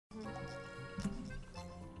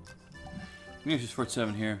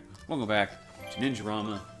Yoshi47 here. Welcome back to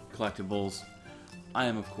Ninjarama Collectibles. I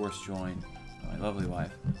am, of course, joined by my lovely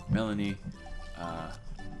wife, Melanie,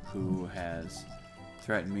 who has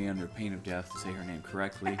threatened me under pain of death to say her name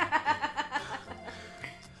correctly.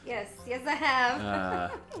 Yes, I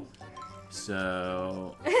have.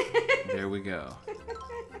 So, there we go.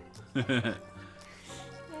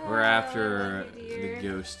 We're after the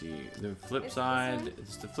ghosty. The flip side,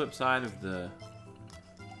 it's the flip side of the...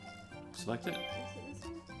 Select it?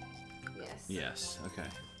 Yes. Yes, okay.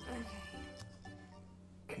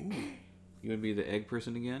 Ooh. You want to be the egg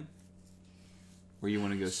person again? Or you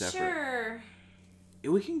want to go separate? Sure.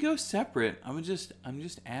 We can go separate. I'm just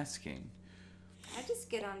asking. I just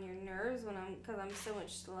get on your nerves because I'm so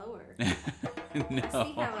much slower. No. I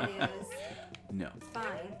see how it is. No. It's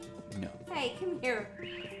fine. No. Hey, come here. Come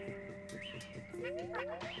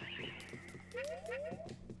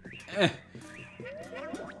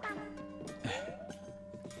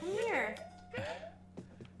here.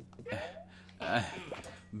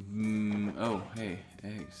 Oh, hey,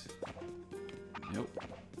 eggs. Nope.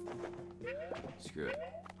 Screw it.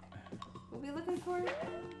 What are we looking for?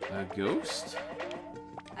 A ghost?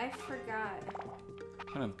 I forgot. What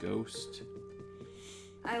kind of ghost?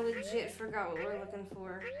 I legit forgot what we're looking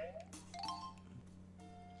for.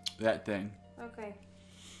 That thing. Okay.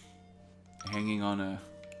 Hanging on a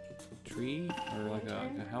tree? Or like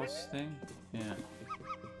a house thing? Yeah.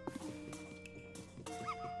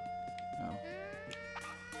 Oh.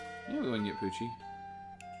 Yeah, we wouldn't get Poochie.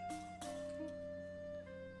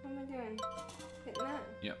 What am I doing? Hitting that?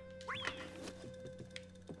 Yep.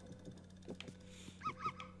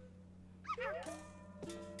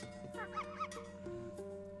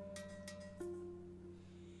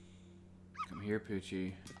 Come here,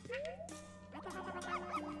 Poochie.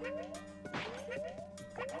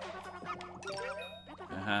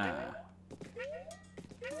 Aha.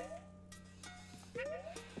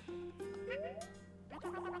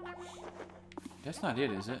 That's not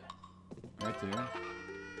it, is it? Right there.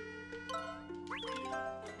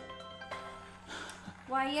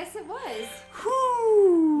 Why, yes it was.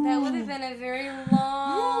 Whew. That would have been a very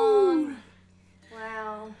long...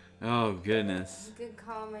 Wow. Oh, goodness. Good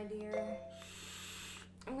call, my dear.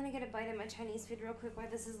 I'm gonna get a bite of my Chinese food real quick while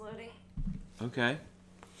this is loading. Okay.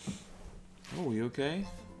 Oh, you okay?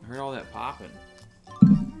 I heard all that popping.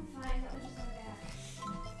 I'm fine, that was just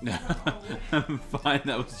my back. I'm fine,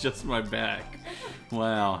 that was just my back.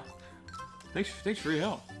 Wow. Thanks for your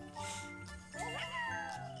help.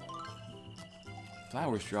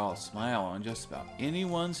 Flowers draw a smile on just about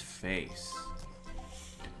anyone's face.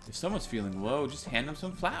 If someone's feeling low, just hand them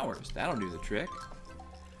some flowers. That'll do the trick.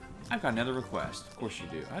 I've got another request. Of course you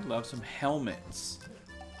do. I'd love some helmets.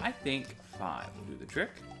 I think 5 will do the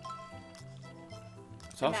trick.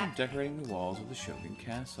 It's also decorating the walls of the Shogun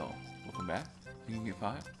Castle. Welcome back. You can get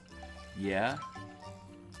 5. Yeah.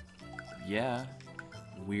 Yeah.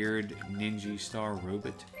 Weird ninja star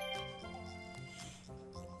robot.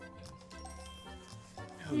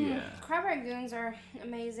 Oh yeah. Crab Rangoons are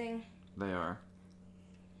amazing. They are.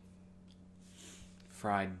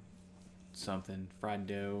 Fried something. Fried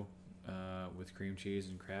dough with cream cheese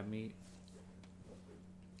and crab meat.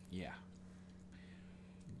 Yeah.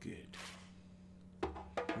 Good.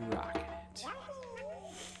 Rocking it.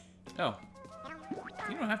 Oh.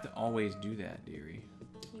 You don't have to always do that, dearie.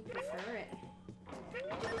 You prefer it.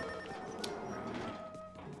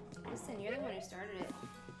 Listen, you're the one who started it.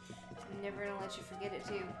 I'm never gonna let you forget it,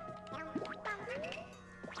 too.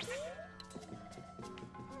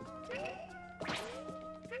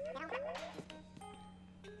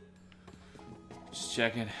 Just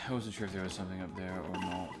checking. I wasn't sure if there was something up there or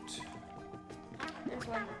not. There's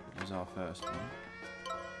one. There's our first one.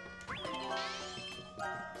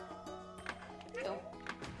 Go.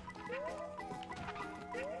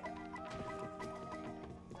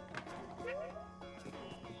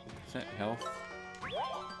 Is that health?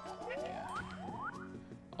 Yeah.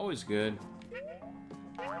 Always good.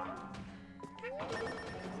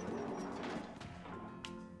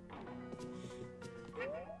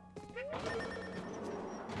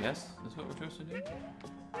 Yes? That's what we're supposed to do?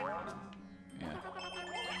 Yeah.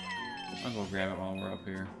 I'll go grab it while we're up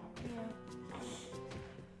here. Yeah.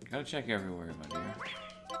 Gotta check everywhere, my dear.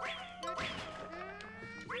 Oh,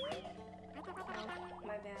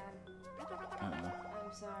 my bad. Uh-oh.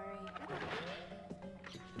 I'm sorry.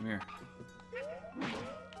 Come here.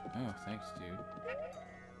 Oh, thanks, dude.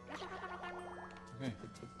 Okay.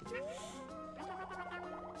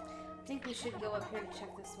 I think we should go up here to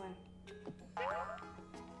check this one.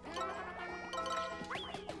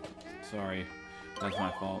 Sorry. That's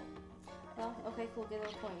my fault. Well, okay, cool. Get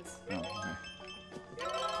those coins. Oh, okay.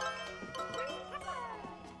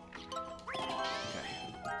 Okay.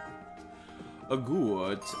 A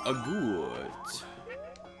good.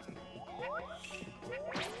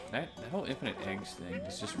 That whole infinite eggs thing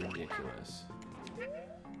is just ridiculous.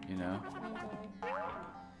 You know?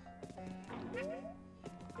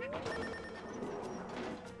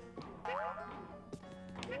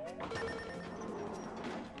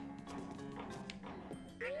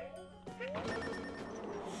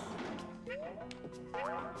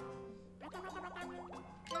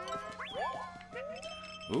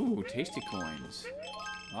 Ooh, tasty coins.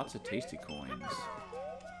 Lots of tasty coins.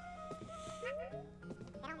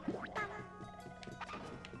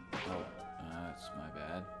 Oh, that's my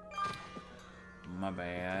bad. My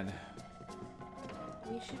bad.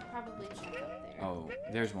 We should probably check up there. Oh,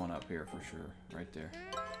 there's one up here for sure. Right there.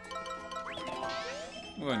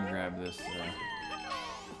 Go ahead and grab this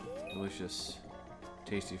delicious,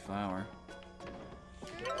 tasty flower.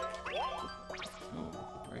 Oh,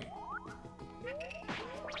 great.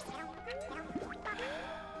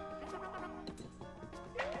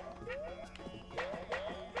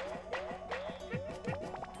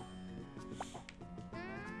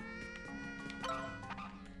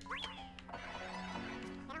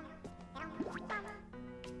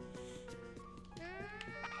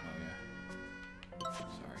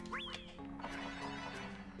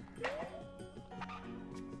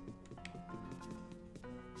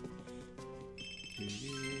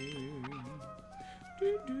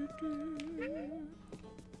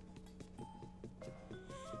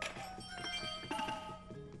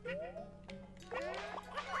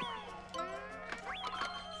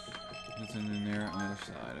 Nothing in there on the other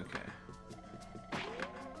side, okay.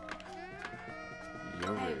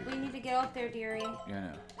 Hey, we need to get up there, dearie. Yeah, I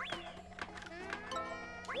know.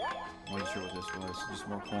 Wasn't sure what this was. Just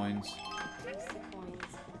more coins. Just the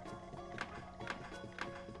coins.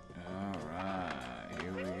 Alright,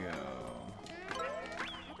 here we go.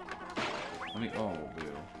 Let me. Oh,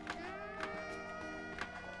 boo.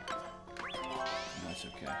 That's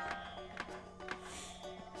okay.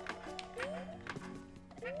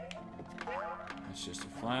 That's just a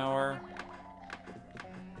flower.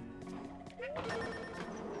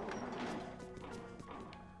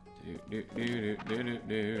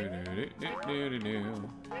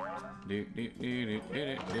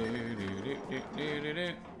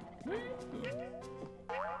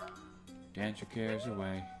 Dance your cares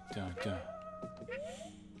away. Dun dun.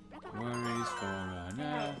 Worries for a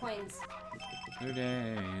night. Coins.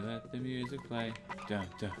 Today, let the music play. Dun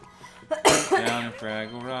dun. Down in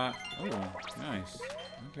Fraggle Rock. Oh, nice.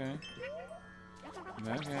 Okay.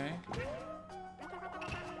 Okay.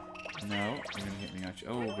 No, you're gonna hit me out.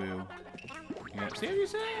 Oh, boo. Yeah, save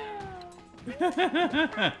yourself!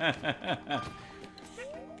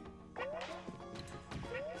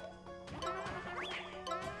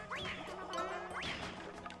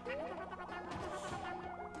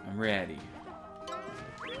 I'm ready.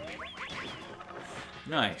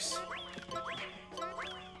 Nice.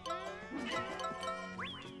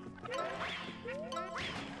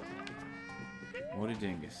 What a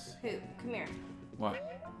dingus. Who? Come here. What?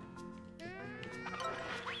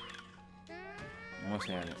 Almost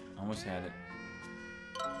had it. Almost had it.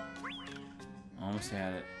 Almost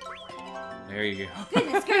had it. There you go.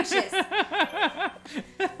 Goodness gracious!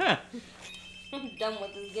 I'm done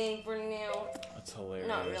with this game for now. That's hilarious.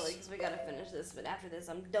 Not really, because we gotta finish this, but after this,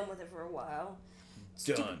 I'm done with it for a while.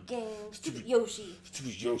 Done. Stupid game. Stupid Yoshi.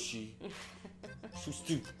 Stupid Yoshi. So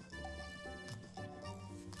stupid.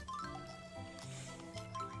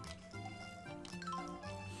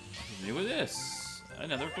 Look at this.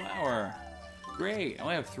 Another flower. Great. I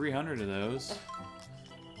only have 300 of those.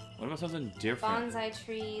 What about something different? Bonsai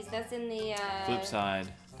trees. That's in the Flip side.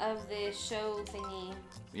 of the show thingy.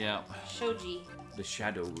 Yeah. Shoji. The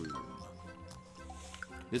shadow room.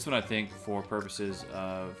 This one, I think, for purposes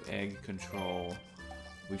of egg control,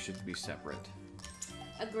 we should be separate.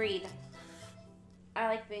 Agreed. I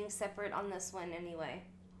like being separate on this one anyway.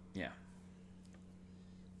 Yeah.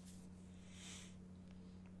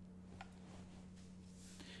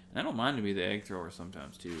 And I don't mind to be the egg thrower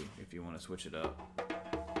sometimes, too, if you want to switch it up.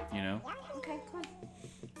 You know? Okay, come on.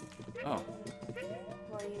 Oh.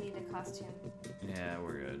 Well, you need a costume. Yeah,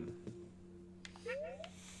 we're good.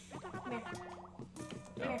 Come here.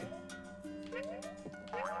 Oh. Here.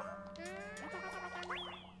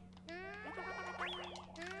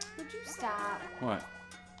 Would you stop? What?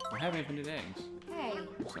 I have infinite eggs. Hey.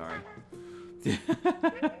 Sorry. Hey,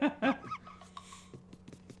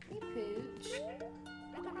 Pooch.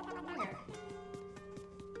 Come here.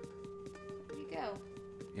 Where'd you go?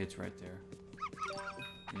 It's right there.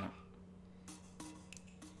 Yeah.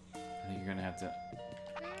 I think you're gonna have to.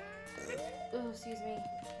 Oh, excuse me.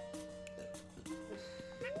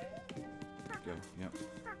 Go. Yep.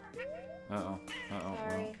 Uh-oh. Uh-oh.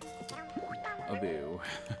 Sorry. A boo.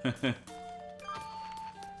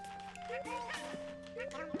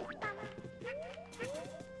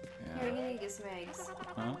 Here, you need to get some eggs.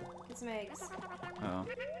 Huh? Get some eggs. Uh-oh.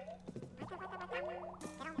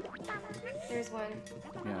 There's one.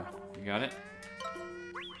 Yeah. You got it?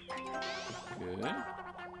 Good.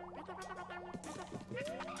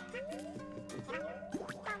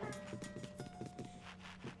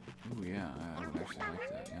 Ooh, yeah. I would actually like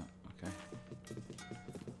that. Yeah. Okay.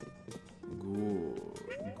 Good.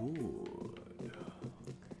 Good.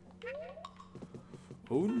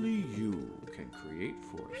 Only you can create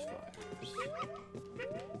forest fires.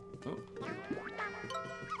 Oh.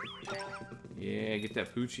 Yeah, get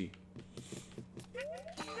that poochie.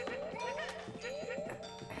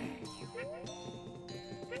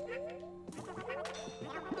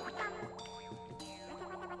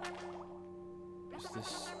 Is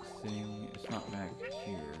this thing? It's not back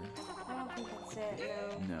here. I don't think that's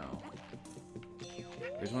it, no. No.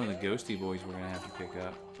 There's one of the ghosty boys we're gonna have to pick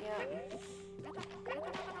up. Yeah.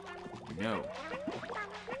 No.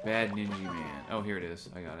 Bad Ninja Man. Oh, here it is.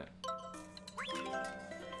 I got it.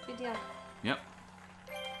 Good deal. Yep.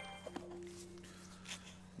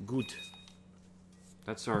 Good.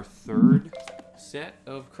 That's our third set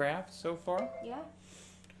of crafts so far. Yeah.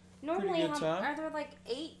 Normally, good time. are there like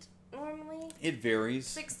 8 normally? It varies.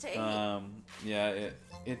 6 to 8? Yeah,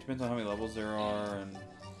 it depends on how many levels there are and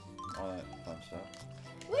all that fun stuff.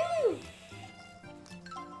 Woo!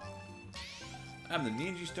 I'm the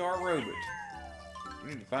Ninja Star Robot. You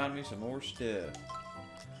need to find me some more stuff.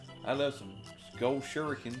 I love some gold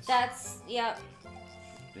shurikens. That's, yep.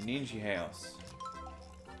 The Ninja House.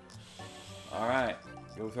 Alright,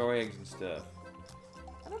 go throw eggs and stuff.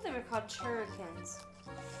 I thought they were called shurikens.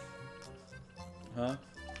 Huh?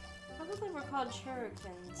 I thought they were called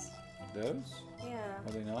shurikens. Those? Yeah.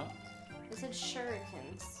 Are they not? They said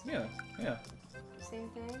shurikens. Yeah, yeah, Same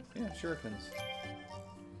thing? yeah, shurikens.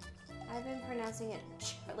 I've been pronouncing it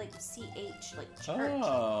like CH, like church.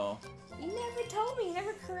 Oh, You never told me. You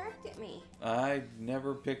never corrected me. I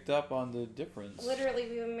never picked up on the difference. Literally,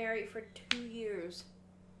 we've been married for 2 years.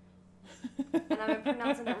 And I've been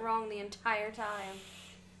pronouncing it wrong the entire time.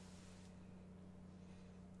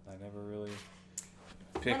 I never really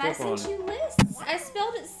picked When I up on sent it. you lists, I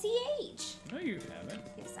spelled it CH. No, you haven't.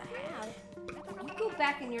 Yes, I have. You go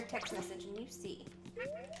back in your text message and you see.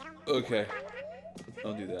 Okay,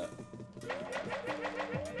 I'll do that.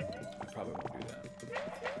 I probably won't do that.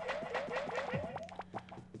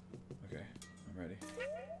 Okay, I'm ready.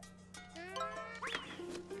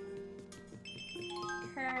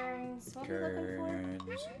 Kerns. What are we looking for?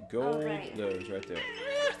 Kerns. Gold. right. Those right there.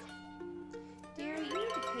 Dear, you need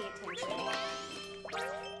to pay attention.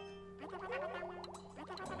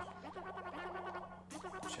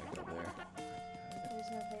 Check up there. There's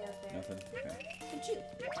nothing up there. Nothing? Okay. Did you?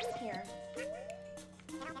 Come here.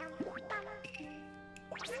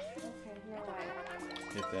 Okay, no way.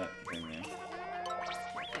 Hit that thing there.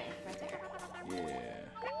 Okay, right there. Yeah.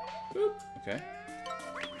 Boop. Okay.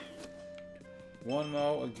 One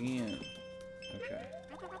more again. Okay.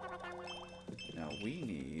 Now we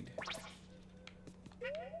need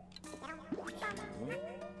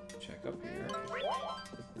to check up here.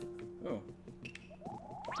 Oh.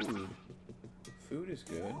 Food. Food is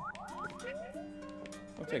good.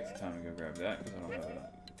 I'll take the time to go grab that because I don't have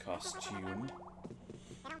a costume.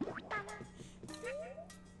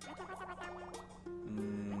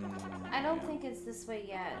 I don't think it's this way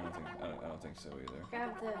yet. I don't think so either.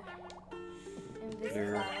 Grab the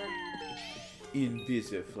There.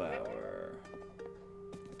 Invisiflower. Invisiflower.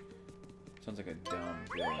 Sounds like a dumb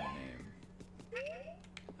villain name.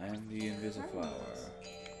 I am the Invisiflower.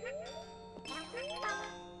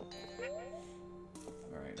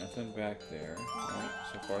 Alright, nothing back there. Alright,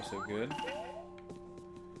 so far so good.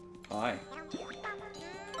 Hi.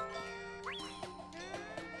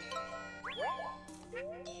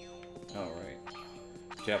 Alright.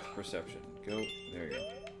 Depth perception. Go. There you go.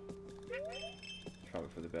 Probably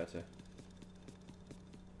for the better.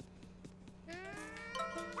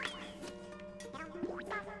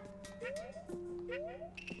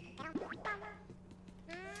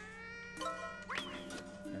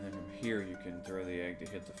 And then from here you can throw the egg to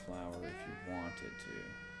hit the flower if you wanted to.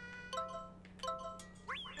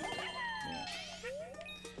 Yeah.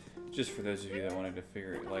 Just for those of you that wanted to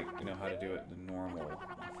figure it, like, you know, how to do it the normal,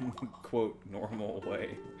 quote, normal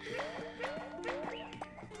way.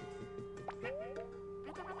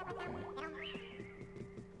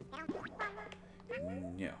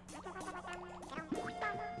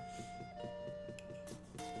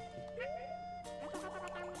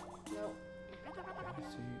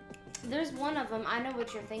 There's one of them. I know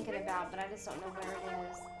what you're thinking about, but I just don't know where it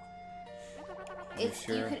is. It's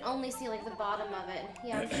sure? You can only see like the bottom of it.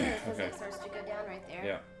 Yeah, I'm sure because Okay. it starts to go down right there.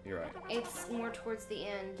 Yeah, you're right. It's more towards the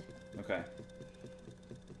end. Okay.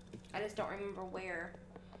 I just don't remember where.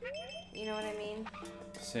 You know what I mean?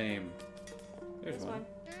 Same. There's one.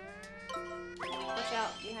 Watch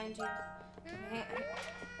out behind you.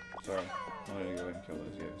 Sorry. I'm gonna go ahead and kill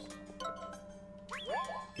those guys.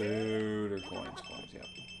 Food or coins? Coins, yeah.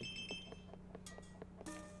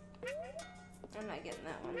 I'm not getting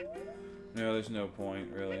that one. No, there's no point,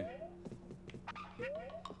 really.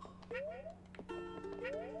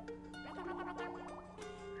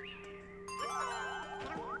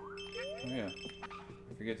 Oh yeah.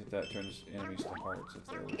 I forget that turns enemies to hearts if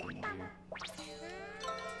they're within view.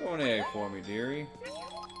 Throw an egg for me, dearie.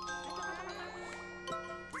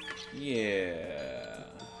 Yeah.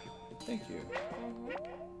 Thank you.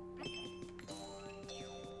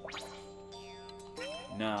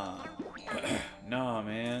 Nah. Nah,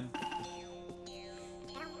 man.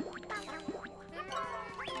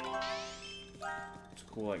 It's a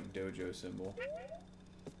cool, like, dojo symbol.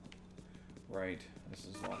 Right. This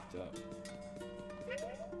is locked up.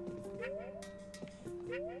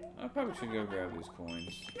 I probably should go grab these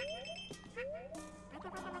coins.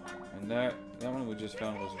 And that one we just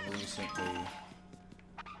found was recently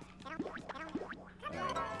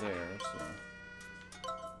there, so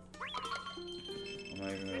I'm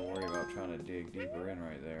not even gonna worry about trying to dig deeper in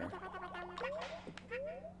right there.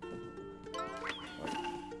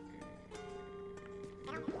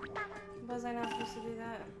 Was I not supposed to do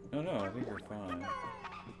that? No, I think you're fine.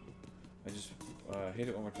 I just hit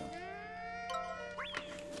it one more time.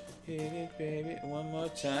 Hit it, baby, one more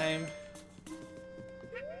time.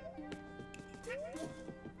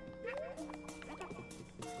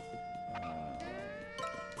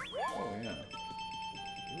 Oh yeah.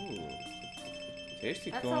 Ooh. Tasty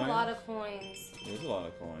That's coin. a lot of coins. There's a lot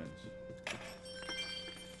of coins.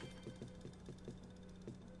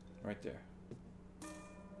 Right there.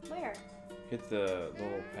 Where? Hit the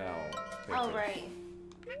little pal. Oh, picture. right.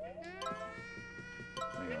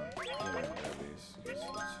 Hang on. I'm gonna grab these because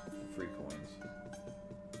it's free coins.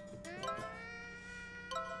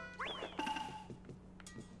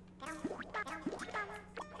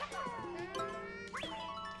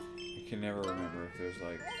 I can never remember if there's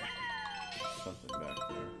like something back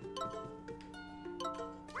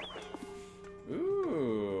there.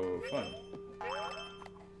 Ooh, fun.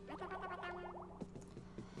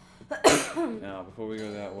 Now, before we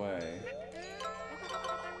go that way.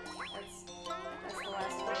 That's the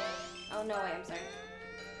last one. Oh, no way, I'm sorry.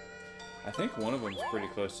 I think one of them's pretty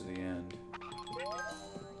close to the end.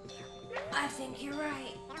 I think you're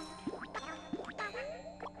right.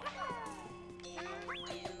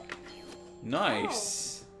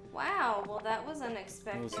 Nice! Oh, wow, well that was That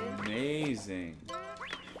unexpected. was amazing.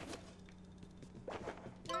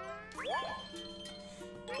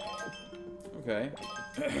 Okay.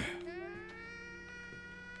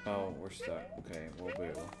 Oh, we're stuck. Okay, we'll be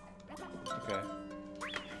able. Okay.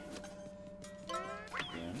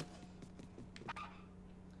 Again.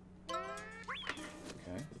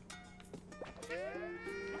 Okay.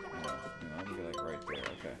 Oh, I'm gonna be like right there.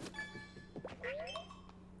 Okay.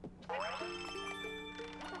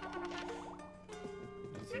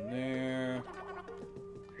 Nothing there.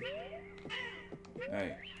 Hey.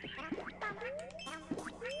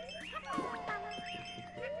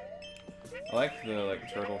 I like the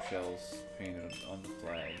turtle shells painted on the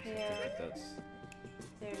flags. Yeah. I think that's.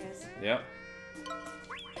 There it is. Yep.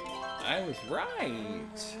 I was right.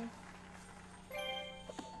 Mm-hmm.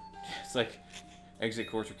 It's like exit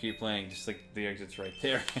course will keep playing, just like the exit's right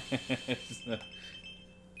there. It's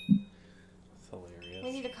hilarious.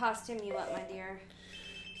 We need to costume you up, my dear.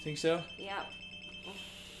 Think so? Yep.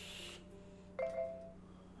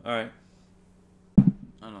 Alright.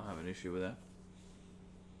 I don't have an issue with that.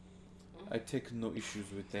 I take no issues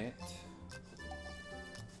with that.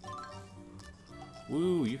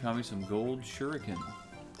 Woo, you found me some gold shuriken.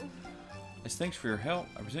 As thanks for your help,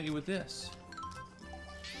 I present you with this.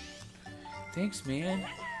 Thanks, man.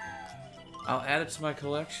 I'll add it to my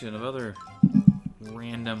collection of other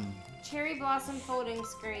random... Cherry blossom folding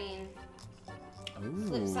screen. Ooh.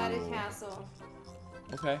 Flip-sided castle.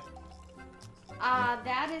 Okay.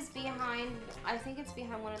 That is behind, I think it's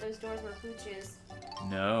behind one of those doors where Pooch is.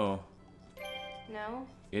 No. No?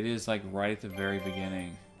 It is like right at the very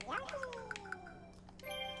beginning.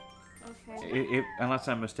 Okay. Unless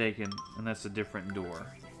I'm mistaken, and that's a different door.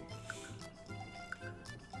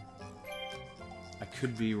 I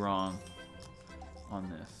could be wrong on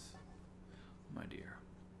this, my dear.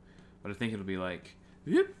 But I think it'll be like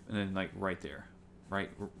Yep. And then like right there. Right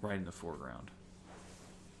in the foreground.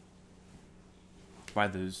 By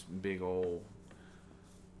those big old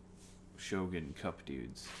Shogun cup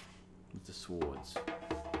dudes with the swords.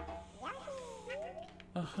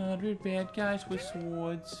 100 bad guys with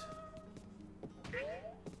swords.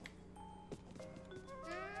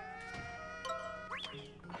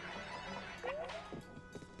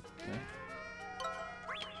 Okay.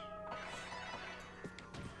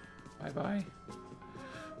 Bye-bye.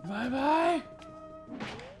 Bye-bye!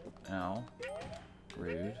 Ow.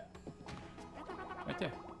 Rude. Right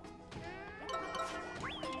there.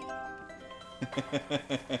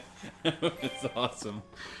 That's awesome.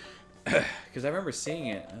 Because I remember seeing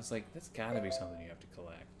it, and I was like, that's gotta be something you have to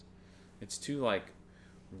collect. It's too, like,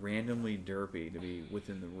 randomly derpy to be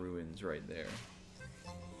within the ruins right there.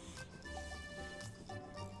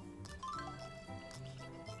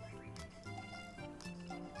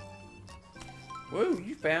 Whoa,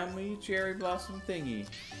 you found me a cherry blossom thingy.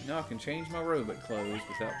 Now I can change my robot clothes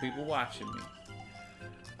without people watching me.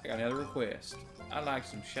 I got another request. I'd like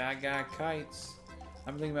some Shy Guy kites.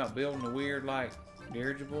 I'm thinking about building a weird, like,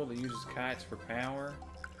 dirigible that uses kites for power.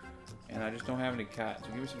 And I just don't have any kites, so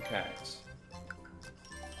give me some kites.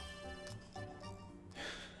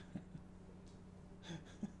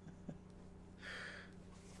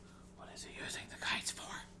 What is he using the kites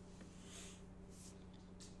for?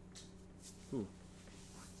 Ooh.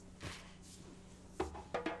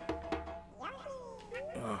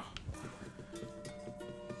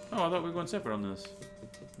 Oh, I thought we were going separate on this.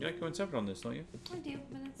 You like going separate on this, don't you? I do,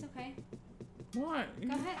 but it's okay. What?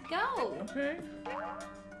 Go ahead, go! Okay. Oh,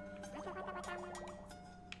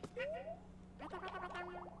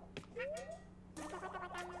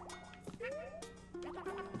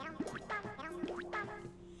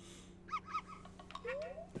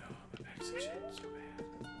 my back's itching so bad.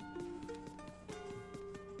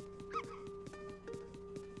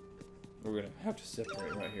 We're gonna have to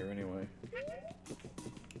separate right here anyway.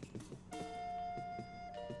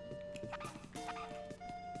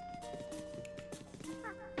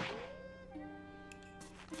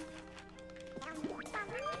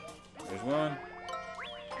 There's one.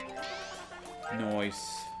 Nice.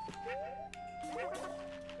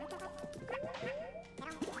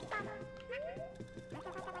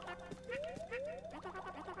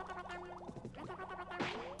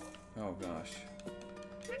 Oh gosh.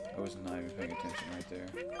 I was not even paying attention right there.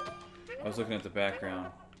 I was looking at the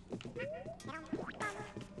background.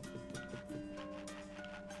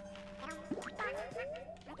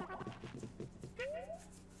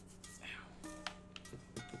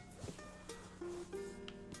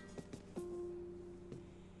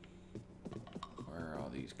 Where are all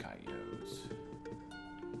these coyotes?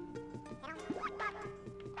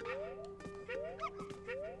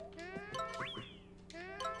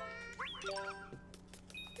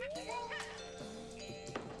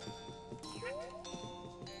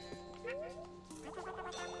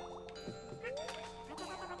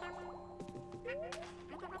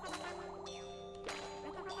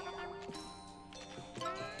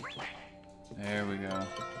 There we go.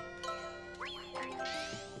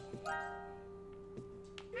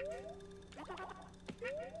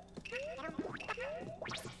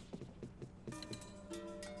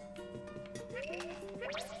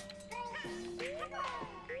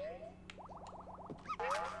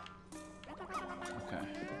 Okay.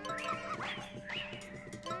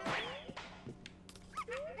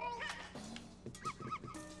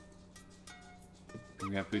 We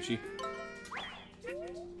got Poochie?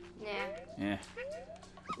 Nah. Yeah.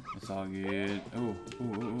 It's all good. Oh,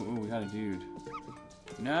 we got a dude.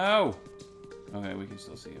 No! Okay, we can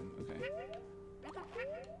still see him. Okay.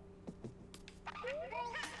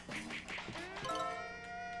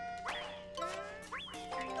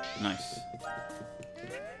 Nice.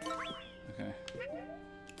 Okay.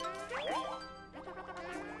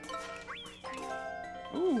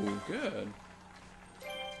 Ooh, good.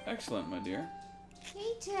 Excellent, my dear.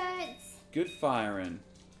 Hey, Toots. Good firing.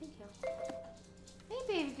 Thank you. Hey,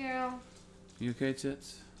 baby girl. You okay,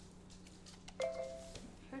 Tits?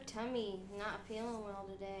 Her tummy not feeling well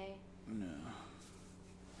today. No.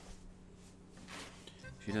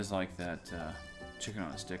 She does like that chicken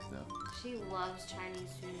on a stick, though. She loves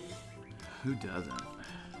Chinese food. Who doesn't?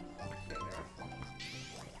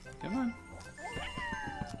 Come on.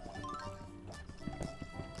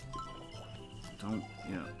 Don't,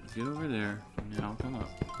 get over there. Now come up.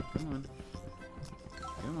 Come on.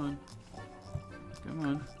 Come on. Come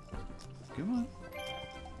on. Come on.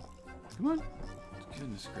 Come on.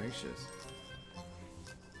 Goodness gracious.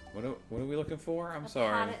 What are we looking for? I'm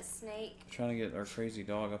sorry. A potted snake. Trying to get our crazy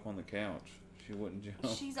dog up on the couch. She wouldn't jump.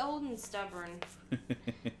 She's old and stubborn.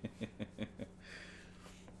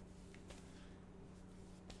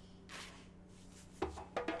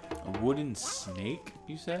 A wooden snake,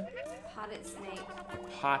 you said? Potted snake. A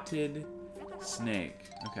potted snake.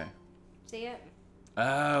 Okay. See it?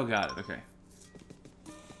 Oh, got it. Okay.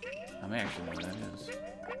 I may actually know what that is.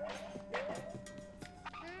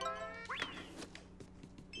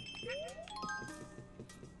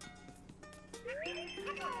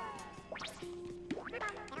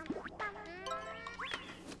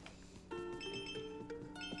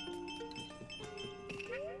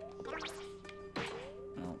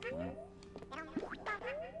 Oh, well.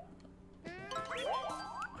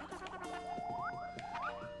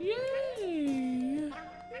 Yay!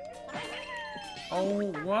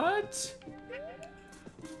 Oh, what?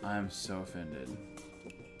 I'm so offended.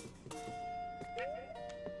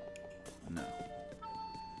 No.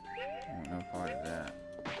 I want no part of that.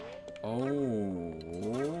 Oh,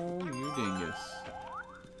 you dingus.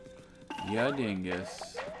 Ya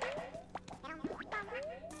dingus.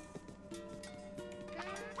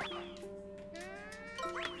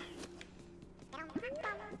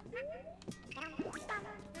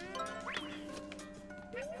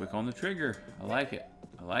 Quick on the trigger. I like it.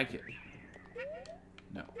 I like it.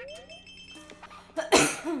 No. Wait.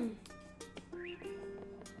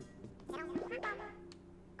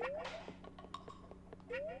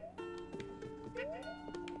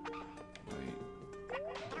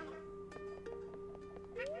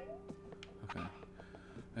 Okay.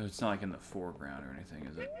 Oh, it's not like in the foreground or anything,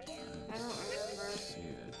 is it? I don't remember. See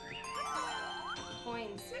it.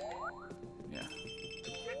 Coins. Yeah.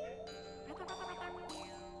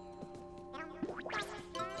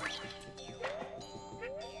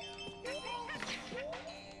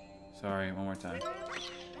 Sorry, one more time.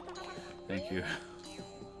 Thank you.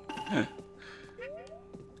 I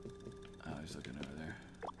was looking over there.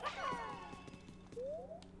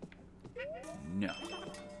 No.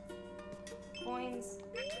 Coins.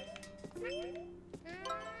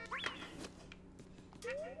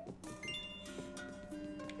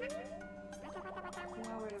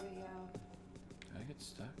 Now where do we go? Did I get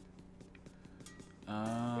stuck?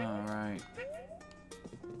 Alright.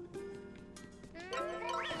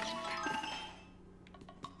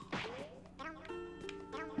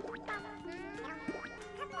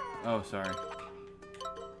 Oh, sorry.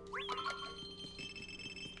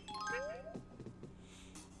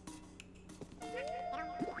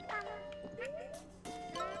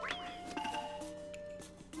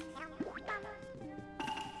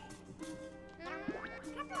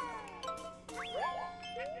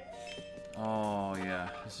 Oh, yeah.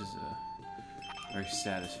 This is a very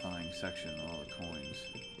satisfying section of all the coins.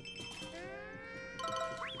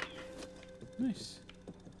 Nice.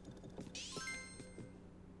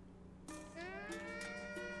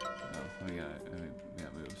 Oh, we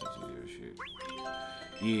got moves. That's easier to shoot.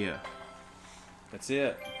 Yeah. That's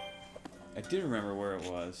it. I did remember where it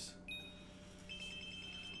was.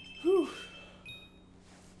 Whew.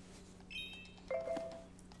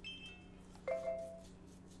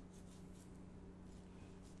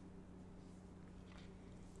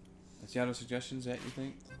 Is you out of suggestions yet, you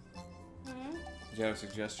think? Hmm? Is you out of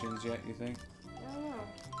suggestions yet, you think? I don't know.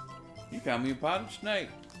 You found me a potted snake.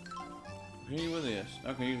 Continue with this.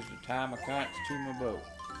 I can use it to tie my kites to my boat.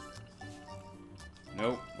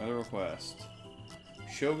 Nope, another request.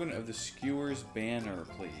 Shogun of the Skewers banner,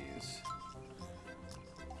 please.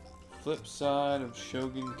 Flip side of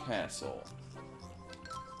Shogun Castle.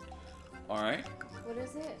 Alright. What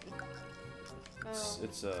is it? Oh.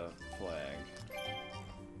 It's a flag.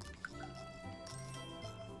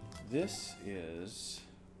 This is...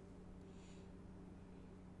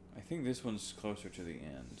 I think this one's closer to the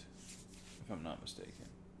end, if I'm not mistaken.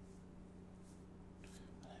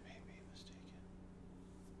 I may be mistaken.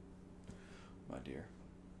 My dear.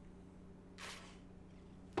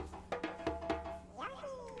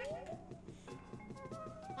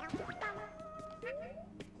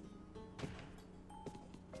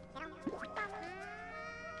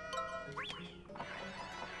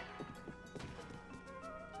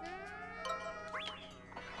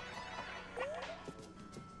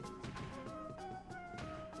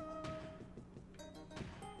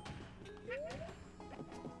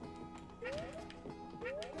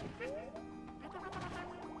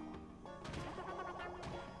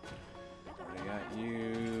 I got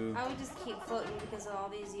you. I would just keep floating because of all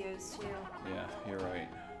these years too. Yeah, you're right.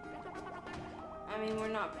 I mean, we're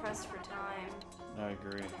not pressed for time. I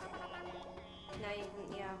agree. Now you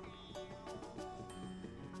can, yeah.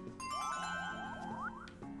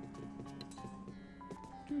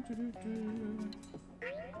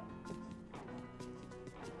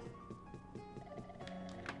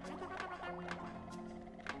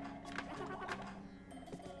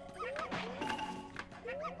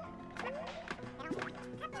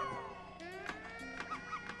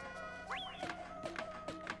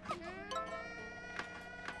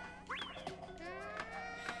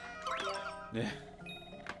 Yeah.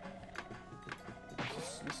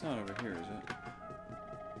 It's not over here, is it?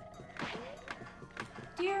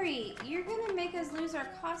 Dearie, you're gonna make us lose our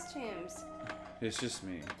costumes. It's just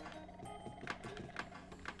me.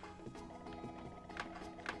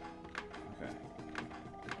 Okay.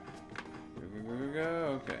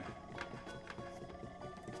 Go. Okay.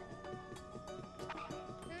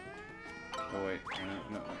 Oh wait.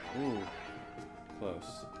 No. Ooh.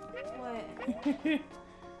 Close. What?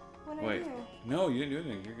 What'd I Wait. do? No, you didn't do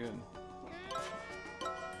anything. You're good.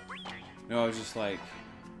 No, I was just like,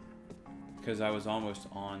 because I was almost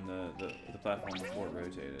on the platform before it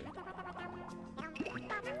rotated.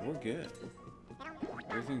 We're good.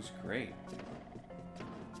 Everything's great.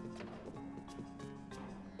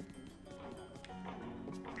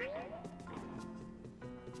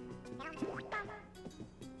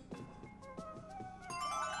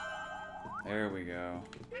 There we go.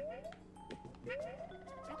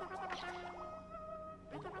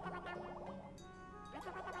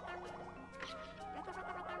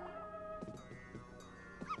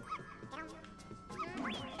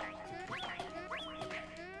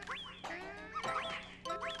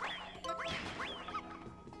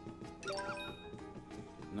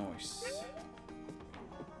 Nice.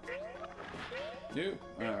 Nope.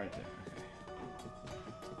 Oh, right there.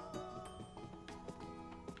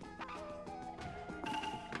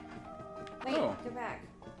 Wait, Oh. go back.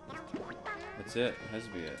 That's it. It has to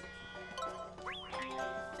be it.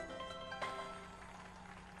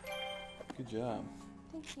 Good job.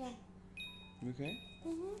 Thank you. You okay?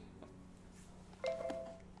 Mhm.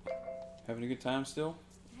 Having a good time still?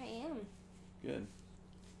 I am. Good.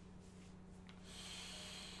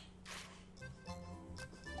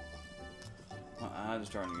 My eyes are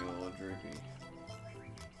starting to get a little droopy.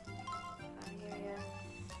 I hear ya.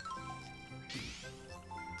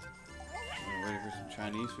 I'm ready for some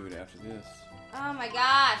Chinese food after this. Oh my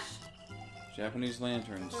gosh. Japanese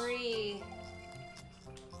lanterns. 3.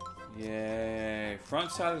 Yay.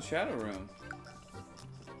 Front side of the shadow room.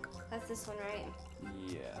 That's this one, right?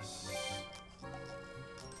 Yes.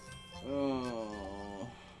 Oh.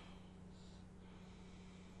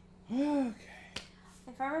 Okay.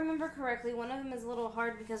 If I remember correctly, one of them is a little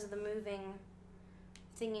hard because of the moving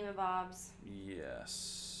thingy-mabobs.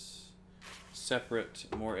 Yes. Separate,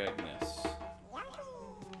 more eggness.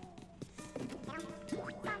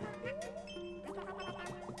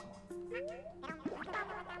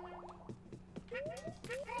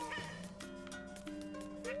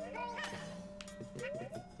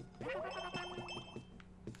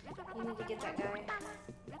 You need to get that guy.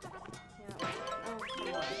 Yeah. Oh,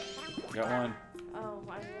 come on. Got one. Oh,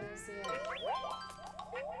 I didn't see it.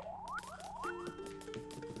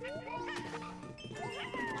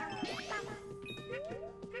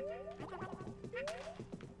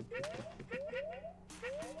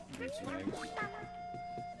 Need some eggs.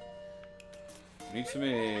 Need some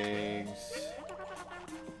eggs.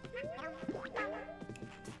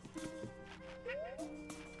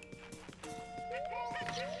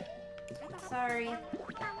 Sorry.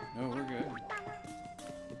 No, we're good.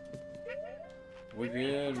 We're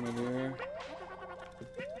good, my dear.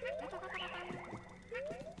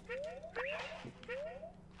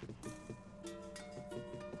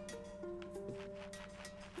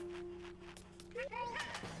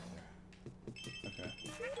 Okay.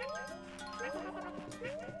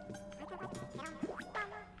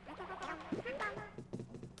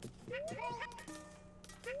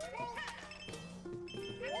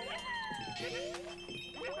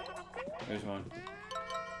 There's one.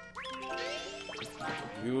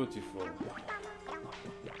 Beautiful.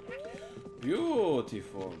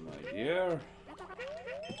 Beautiful, my dear.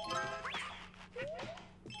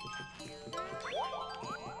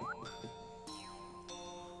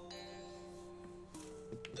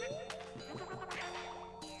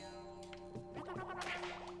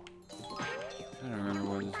 I don't remember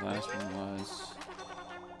where this last one was.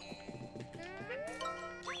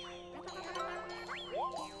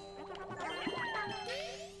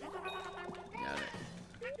 Got it.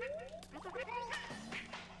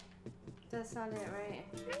 That's not it, right?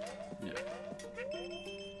 Yeah.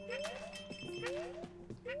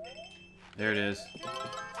 There it is.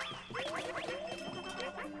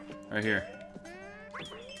 Right here.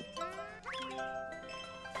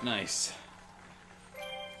 Nice.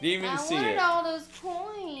 Didn't even see I wanted it. all those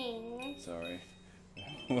coins. Sorry.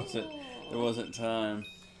 There wasn't time.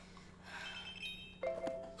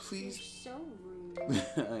 Please. You're so rude.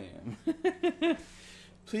 I am.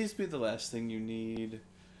 Please be the last thing you need.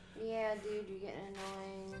 Yeah, dude, you're getting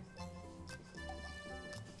annoying.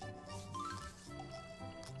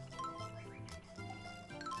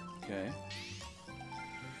 Okay.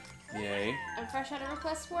 Yay. A fresh out of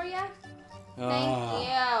request for you.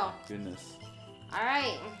 Ah, Thank you. Goodness. All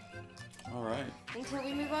right. All right. Until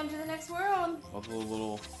we move on to the next world. All the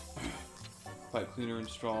little pipe cleaner and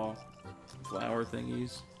straw flower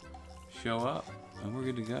thingies show up, and we're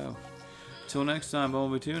good to go. Till next time,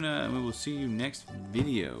 Bumblebee Tuna, and we will see you next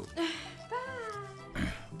video.